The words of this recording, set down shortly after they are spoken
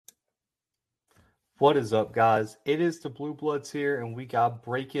What is up, guys? It is the Blue Bloods here, and we got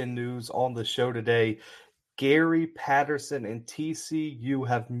breaking news on the show today. Gary Patterson and TCU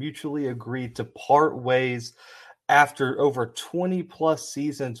have mutually agreed to part ways after over 20 plus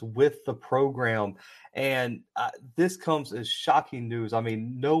seasons with the program. And this comes as shocking news. I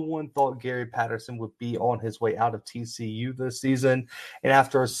mean, no one thought Gary Patterson would be on his way out of TCU this season. And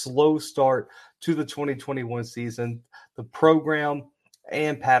after a slow start to the 2021 season, the program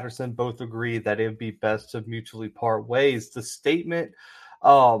and Patterson both agreed that it would be best to mutually part ways. The statement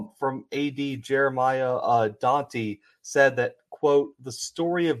from AD Jeremiah Dante said that, quote, the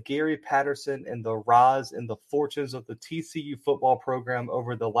story of Gary Patterson and the rise in the fortunes of the TCU football program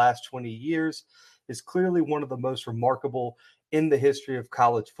over the last 20 years is clearly one of the most remarkable in the history of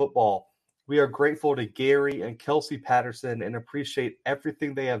college football. We are grateful to Gary and Kelsey Patterson and appreciate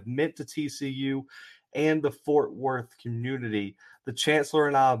everything they have meant to TCU and the Fort Worth community. The Chancellor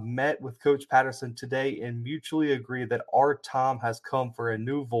and I met with Coach Patterson today and mutually agree that our time has come for a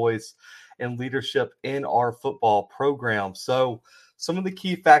new voice and leadership in our football program. So, some of the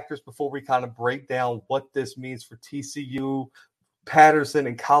key factors before we kind of break down what this means for TCU, Patterson,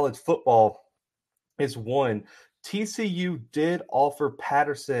 and college football is one, TCU did offer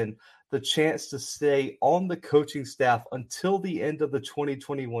Patterson the chance to stay on the coaching staff until the end of the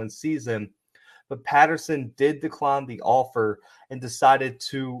 2021 season. But Patterson did decline the offer and decided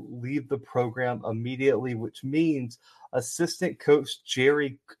to leave the program immediately, which means assistant coach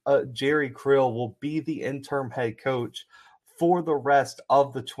Jerry Krill will be the interim head coach for the rest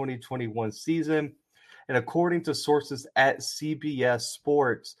of the 2021 season. And according to sources at CBS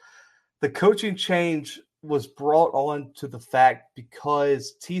Sports, the coaching change was brought on to the fact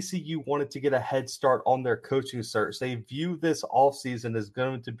because TCU wanted to get a head start on their coaching search. They view this offseason as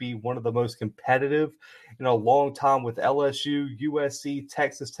going to be one of the most competitive in a long time, with LSU, USC,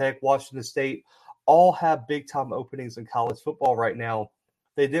 Texas Tech, Washington State, all have big-time openings in college football right now.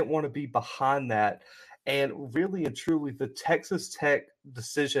 They didn't want to be behind that. And really and truly, the Texas Tech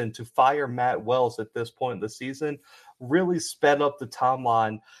decision to fire Matt Wells at this point in the season really sped up the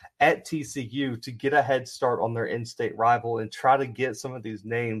timeline at TCU to get a head start on their in-state rival and try to get some of these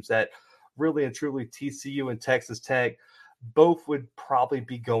names that really and truly TCU and Texas Tech both would probably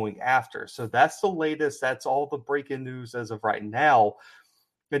be going after. So that's the latest. That's all the breaking news as of right now.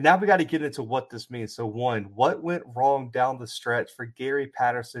 And now we got to get into what this means. So, one, what went wrong down the stretch for Gary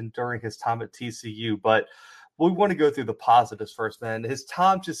Patterson during his time at TCU? But we want to go through the positives first, man. His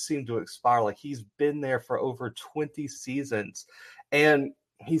time just seemed to expire. Like, he's been there for over 20 seasons, and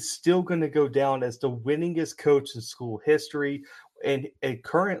he's still going to go down as the winningest coach in school history. And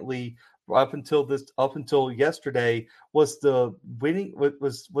currently, up until yesterday, was the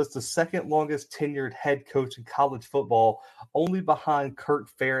second longest tenured head coach in college football, only behind Kirk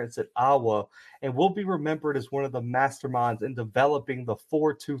Ferentz at Iowa, and will be remembered as one of the masterminds in developing the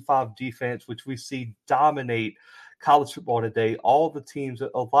 4-2-5 defense, which we see dominate college football today. A lot of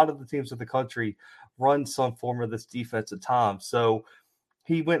the teams of the country run some form of this defense at times. So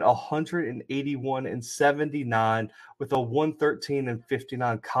he went 181-79 with a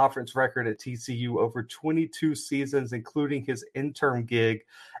 113-59 conference record at TCU over 22 seasons, including his interim gig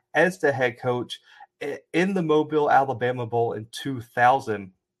as the head coach in the Mobile, Alabama Bowl in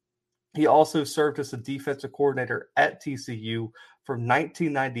 2000. He also served as a defensive coordinator at TCU from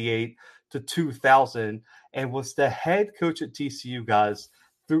 1998 to 2000 and was the head coach at TCU, guys,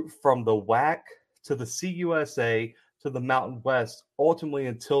 from the WAC to the CUSA to the Mountain West, ultimately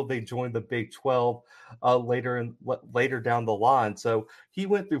until they joined the Big 12 later down the line. So he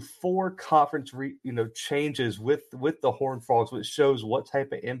went through four conference changes with the Horned Frogs, which shows what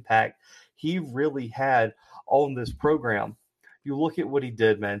type of impact he really had on this program. You look at what he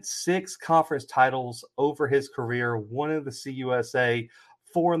did, man. 6 conference titles over his career, 1 in the CUSA,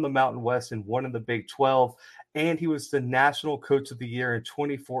 4 in the Mountain West, and 1 in the Big 12. And he was the National Coach of the Year in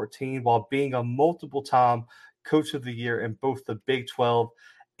 2014 while being a multiple-time Coach of the Year in both the Big 12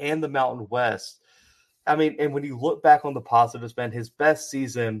 and the Mountain West. I mean, and when you look back on the positives, man, his best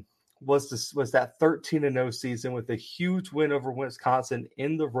season was that 13-0 season with a huge win over Wisconsin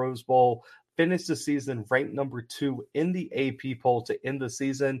in the Rose Bowl. Finished the season ranked number 2 in the AP poll to end the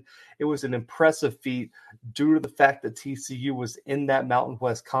season. It was an impressive feat due to the fact that TCU was in that Mountain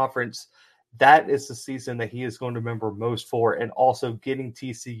West Conference. That is the season that he is going to remember most for, and also getting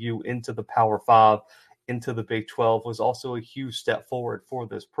TCU into the Power 5, into the Big 12 was also a huge step forward for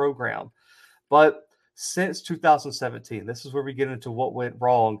this program. But since 2017, this is where we get into what went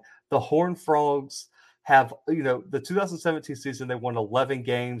wrong. The Horned Frogs have, the 2017 season, they won 11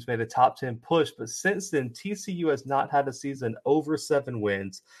 games, made a top 10 push. But since then, TCU has not had a season over 7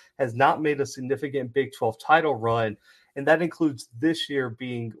 wins, has not made a significant Big 12 title run. And that includes this year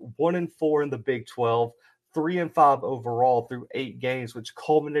being 1-4 in the Big 12, 3-5 overall through 8 games, which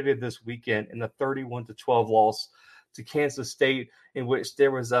culminated this weekend in a 31-12 loss to Kansas State, in which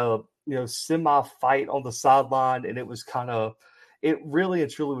there was a semi fight on the sideline, and it really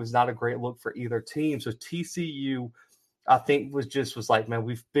and truly was not a great look for either team. So TCU, I think, was like, man,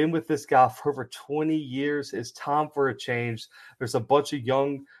 we've been with this guy for over 20 years. It's time for a change. There's a bunch of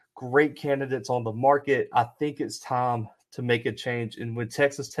young, great candidates on the market. I think it's time to make a change. And when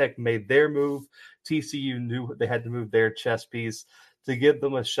Texas Tech made their move, TCU knew they had to move their chess piece to give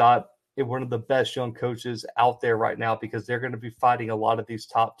them a shot at one of the best young coaches out there right now, because they're going to be fighting a lot of these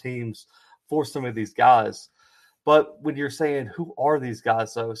top teams for some of these guys. But when you're saying, who are these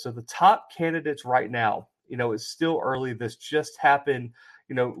guys, though? So the top candidates right now, it's still early. This just happened,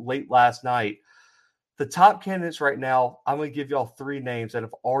 late last night. The top candidates right now, I'm going to give y'all 3 names that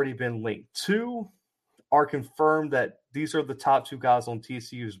have already been linked. 2 are confirmed that these are the top 2 guys on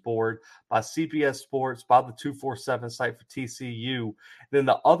TCU's board by CBS Sports, by the 247 site for TCU. Then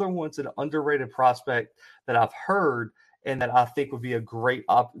the other one's an underrated prospect that I've heard and that I think would be a great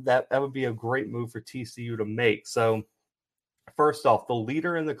that would be a great move for TCU to make. So first off, the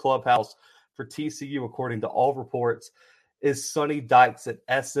leader in the clubhouse for TCU, according to all reports, is Sonny Dykes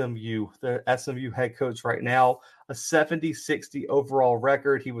at SMU, the SMU head coach right now. A 70-60 overall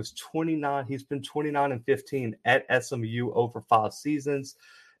record. He was 29. He's been 29-15 at SMU over 5 seasons,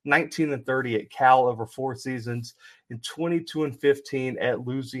 19-30 at Cal over 4 seasons, and 22-15 at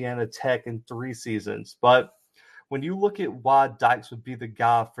Louisiana Tech in 3 seasons. But when you look at why Dykes would be the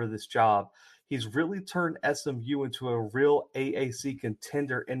guy for this job, he's really turned SMU into a real AAC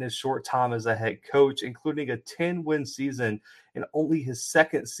contender in his short time as a head coach, including a 10-win season in only his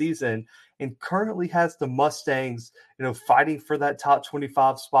second season, and currently has the Mustangs, fighting for that top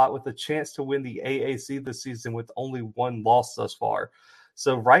 25 spot with a chance to win the AAC this season with only 1 loss thus far.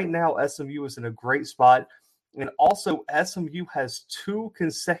 So right now, SMU is in a great spot. And also, SMU has 2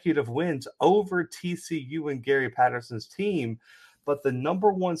 consecutive wins over TCU and Gary Patterson's team. But the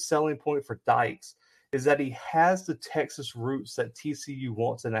number one selling point for Dykes is that he has the Texas roots that TCU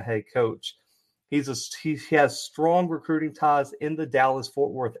wants in a head coach. He has strong recruiting ties in the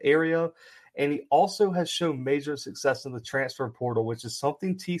Dallas-Fort Worth area, and he also has shown major success in the transfer portal, which is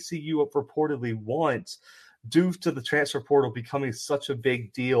something TCU reportedly wants due to the transfer portal becoming such a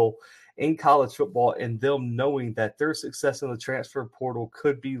big deal in college football, and them knowing that their success in the transfer portal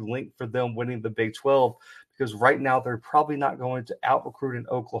could be linked for them winning the Big 12, because right now they're probably not going to out-recruit in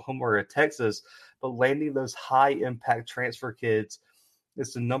Oklahoma or Texas, but landing those high-impact transfer kids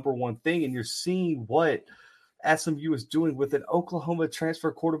is the number one thing. And you're seeing what SMU is doing with an Oklahoma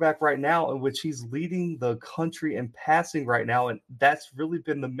transfer quarterback right now, in which he's leading the country in passing right now. And that's really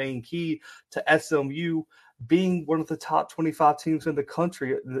been the main key to SMU being one of the top 25 teams in the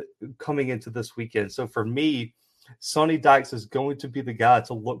country coming into this weekend. So for me, Sonny Dykes is going to be the guy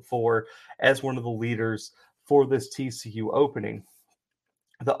to look for as one of the leaders for this TCU opening.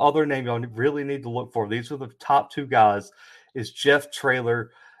 The other name y'all really need to look for, these are the top 2 guys, is Jeff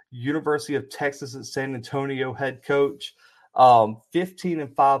Traylor, University of Texas at San Antonio head coach.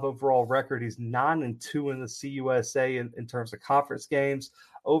 15-5 overall record. He's 9-2 in the CUSA in terms of conference games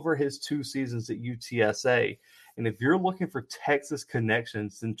over his 2 seasons at UTSA. And if you're looking for Texas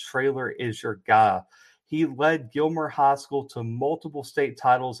connections, then Traylor is your guy. He led Gilmer High School to multiple state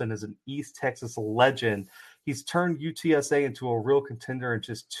titles and is an East Texas legend. He's turned UTSA into a real contender in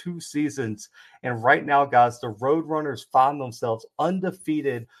just 2 seasons. And right now, guys, the Roadrunners find themselves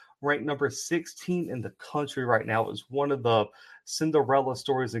undefeated, ranked number 16 in the country right now. It was one of the Cinderella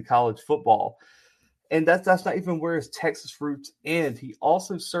stories in college football. And that's not even where his Texas roots end. He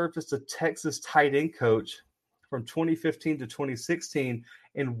also served as the Texas tight end coach from 2015 to 2016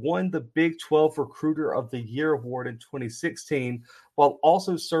 and won the Big 12 Recruiter of the Year award in 2016, while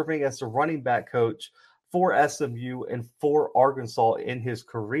also serving as the running back coach for SMU and for Arkansas in his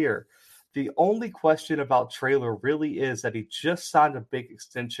career. The only question about Traylor really is that he just signed a big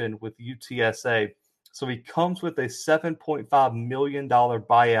extension with UTSA. So he comes with a $7.5 million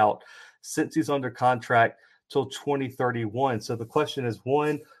buyout since he's under contract till 2031. So the question is,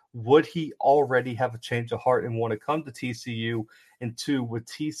 1, would he already have a change of heart and want to come to TCU? And 2, would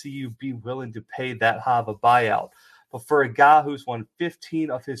TCU be willing to pay that high of a buyout? But for a guy who's won 15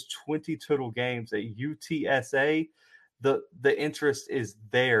 of his 20 total games at UTSA, the interest is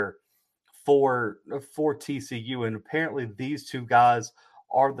there for TCU. And apparently these 2 guys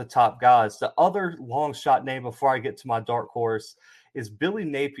are the top guys. The other long shot name before I get to my dark horse is Billy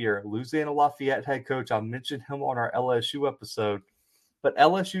Napier, Louisiana Lafayette head coach. I mentioned him on our LSU episode, but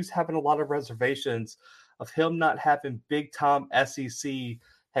LSU's having a lot of reservations of him not having big time SEC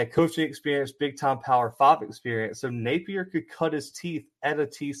head coaching experience, big time Power 5 experience. So Napier could cut his teeth at a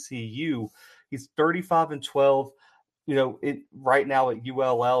TCU. He's 35-12. Right now at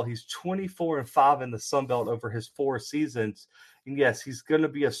ULL, he's 24-5 in the Sun Belt over his 4 seasons. And yes, he's going to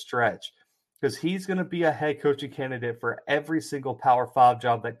be a stretch because he's going to be a head coaching candidate for every single Power 5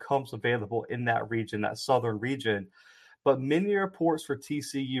 job that comes available in that region, that southern region. But many reports for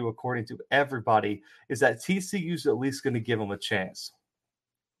TCU, according to everybody, is that TCU's at least going to give him a chance.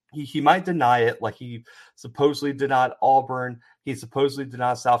 He might deny it, like he supposedly denied Auburn. He supposedly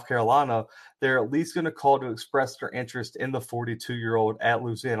denied South Carolina. They're at least going to call to express their interest in the 42-year-old at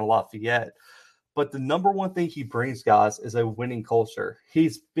Louisiana Lafayette. But the number one thing he brings, guys, is a winning culture.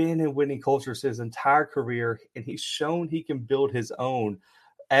 He's been in winning cultures his entire career, and he's shown he can build his own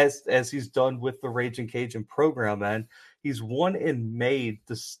as he's done with the Raging Cajun program, man. He's won and made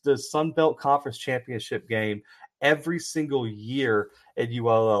the Sun Belt Conference Championship game every single year at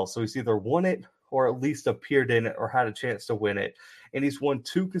ULL. So he's either won it or at least appeared in it or had a chance to win it. And he's won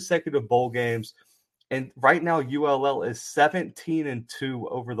 2 consecutive bowl games. And right now, ULL is 17-2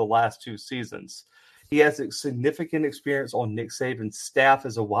 over the last 2 seasons. He has a significant experience on Nick Saban's staff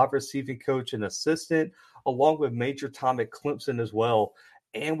as a wide receiving coach and assistant, along with major time at Clemson as well,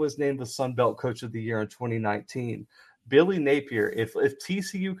 and was named the Sun Belt Coach of the Year in 2019. Billy Napier, if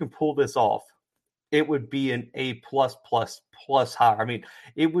TCU can pull this off, it would be an A plus hire. I mean,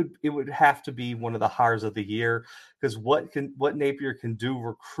 it would have to be one of the hires of the year because what Napier can do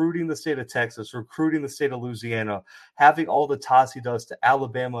recruiting the state of Texas, recruiting the state of Louisiana, having all the ties he does to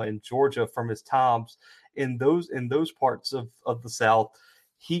Alabama and Georgia from his times in those parts of the South.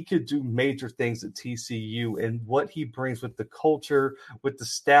 He could do major things at TCU, and what he brings with the culture, with the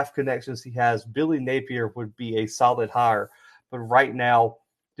staff connections he has, Billy Napier would be a solid hire. But right now,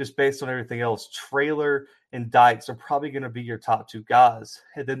 just based on everything else, Traylor and Dykes are probably going to be your top 2 guys.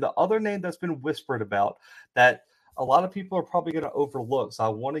 And then the other name that's been whispered about that a lot of people are probably going to overlook, so I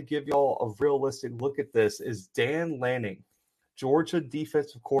want to give y'all a realistic look at this, is Dan Lanning, Georgia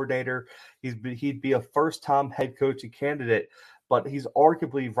defensive coordinator. He'd be a first-time head coaching candidate, but he's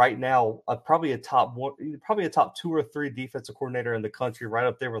arguably right now probably a top 2 or 3 defensive coordinator in the country, right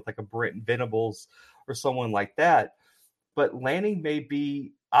up there with like a Brent Venables or someone like that. But Lanning may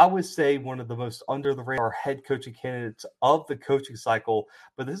be, I would say, one of the most under-the-radar head coaching candidates of the coaching cycle.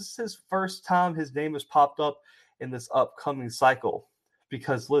 But this is his first time his name has popped up in this upcoming cycle.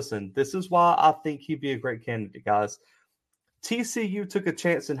 Because, listen, this is why I think he'd be a great candidate, guys. TCU took a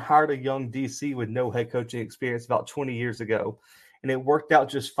chance and hired a young DC with no head coaching experience about 20 years ago. And it worked out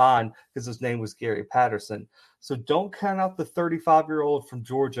just fine because his name was Gary Patterson. So don't count out the 35-year-old from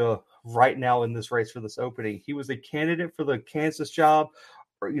Georgia right now in this race for this opening. He was a candidate for the Kansas job,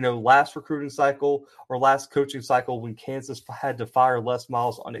 or, last recruiting cycle or last coaching cycle when Kansas had to fire Les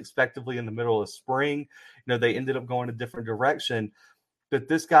Miles unexpectedly in the middle of spring. They ended up going a different direction. But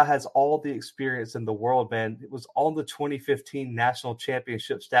this guy has all the experience in the world, man. It was on the 2015 national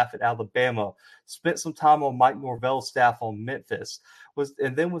championship staff at Alabama, spent some time on Mike Norvell's staff on Memphis,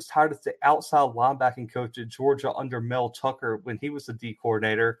 and then was hired as the outside linebacking coach at Georgia under Mel Tucker when he was the D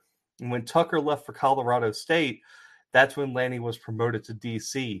coordinator. And when Tucker left for Colorado State, that's when Lanning was promoted to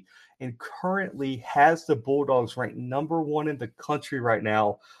DC and currently has the Bulldogs ranked number 1 in the country right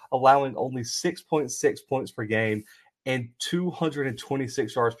now, allowing only 6.6 points per game and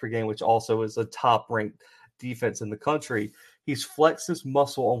 226 yards per game, which also is a top-ranked defense in the country. He's flexed his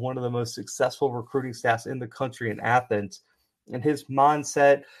muscle on one of the most successful recruiting staffs in the country in Athens. And his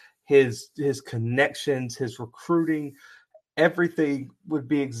mindset, his connections, his recruiting, everything would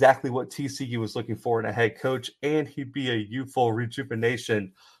be exactly what TCU was looking for in a head coach, and he'd be a youthful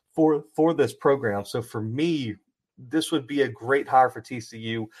rejuvenation for this program. So for me, this would be a great hire for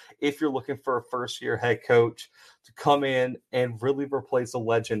TCU if you're looking for a first-year head coach to come in and really replace a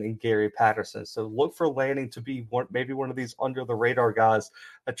legend in Gary Patterson. So look for Lanning to be maybe one of these under-the-radar guys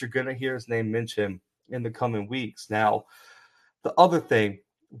that you're going to hear his name mentioned in the coming weeks. Now, the other thing,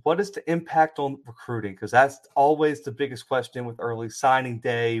 what is the impact on recruiting? Because that's always the biggest question with early signing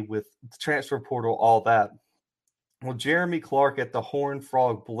day, with the transfer portal, all that. Well, Jeremy Clark at the Horned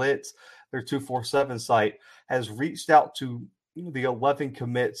Frog Blitz, their 247 site, has reached out to the 11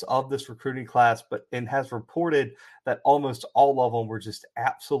 commits of this recruiting class, and has reported that almost all of them were just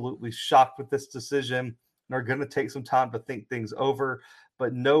absolutely shocked with this decision and are going to take some time to think things over,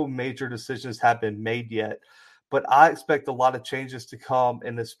 but no major decisions have been made yet. but I expect a lot of changes to come,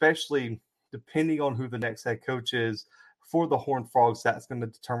 and especially depending on who the next head coach is for the Horned Frogs, that's going to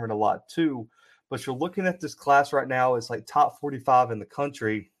determine a lot too. But you're looking at this class right now, it's like top 45 in the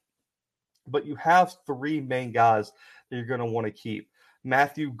country, but you have three main guys that you're going to want to keep.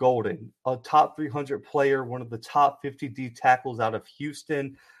 Matthew Golden, a top 300 player, one of the top 50 D tackles out of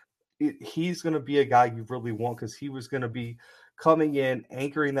Houston. He's going to be a guy you really want because he was going to be coming in,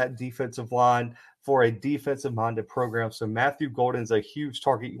 anchoring that defensive line for a defensive minded program. So Matthew Golden's a huge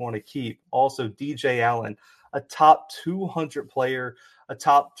target you want to keep. Also, DJ Allen, a top 200 player, a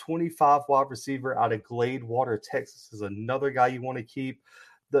top 25 wide receiver out of Gladewater, Texas, is another guy you want to keep.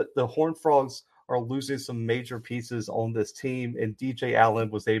 The Horned Frogs are losing some major pieces on this team, and DJ Allen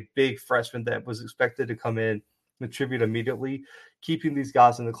was a big freshman that was expected to come in, contribute immediately. Keeping these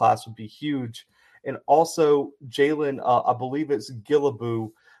guys in the class would be huge. And also, Jalen, I believe it's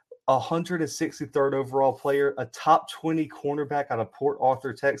Gillaboo, 163rd overall player, a top 20 cornerback out of Port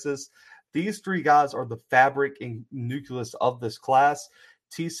Arthur, Texas. These three guys are the fabric and nucleus of this class.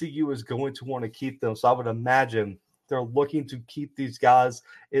 TCU is going to want to keep them. So I would imagine they're looking to keep these guys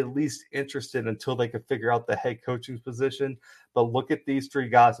at least interested until they can figure out the head coaching position. But look at these three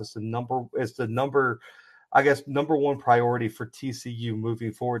guys. It's the number one priority for TCU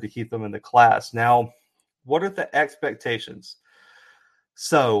moving forward to keep them in the class. Now, what are the expectations?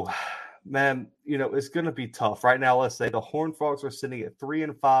 So, man, it's going to be tough. Right now, let's say the Horned Frogs are sitting at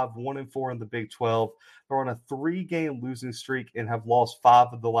 3-5, 1-4 in the Big 12. They're on a 3-game losing streak and have lost 5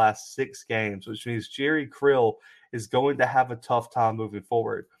 of the last 6 games, which means Jerry Krill is going to have a tough time moving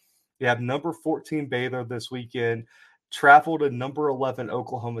forward. You have number 14 Baylor this weekend, travel to number 11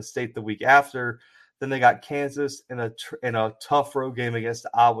 Oklahoma State the week after. Then they got Kansas in a tough road game against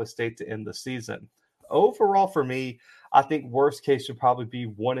Iowa State to end the season. Overall, for me, I think worst case should probably be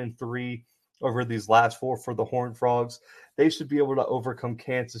 1-3 over these last 4 for the Horned Frogs. They should be able to overcome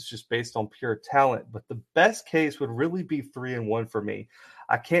Kansas just based on pure talent. But the best case would really be 3-1 for me.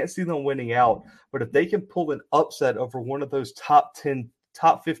 I can't see them winning out, but if they can pull an upset over one of those top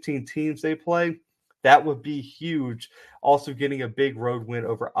 15 teams they play, that would be huge. Also, getting a big road win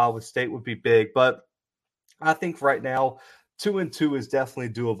over Iowa State would be big. But I think right now, 2-2 is definitely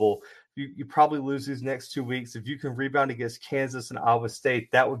doable. You probably lose these next 2 weeks. If you can rebound against Kansas and Iowa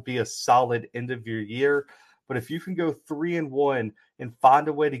State, that would be a solid end of your year. But if you can go 3-1 and find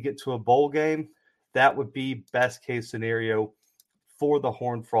a way to get to a bowl game, that would be best case scenario for the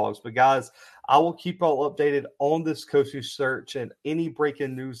Horned Frogs. But guys, I will keep y'all updated on this coaching search, and any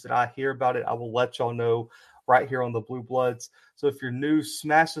breaking news that I hear about it, I will let y'all know right here on the Blue Bloods. So if you're new,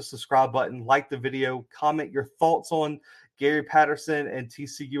 smash the subscribe button, like the video, comment your thoughts on Gary Patterson and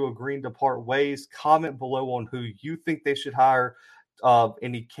TCU agreeing to part ways. Comment below on who you think they should hire,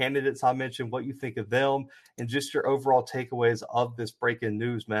 any candidates I mentioned, what you think of them, and just your overall takeaways of this breaking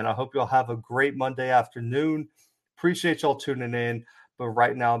news, man. I hope y'all have a great Monday afternoon. Appreciate y'all tuning in. But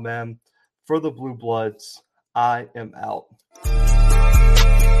right now, man, for the Blue Bloods, I am out.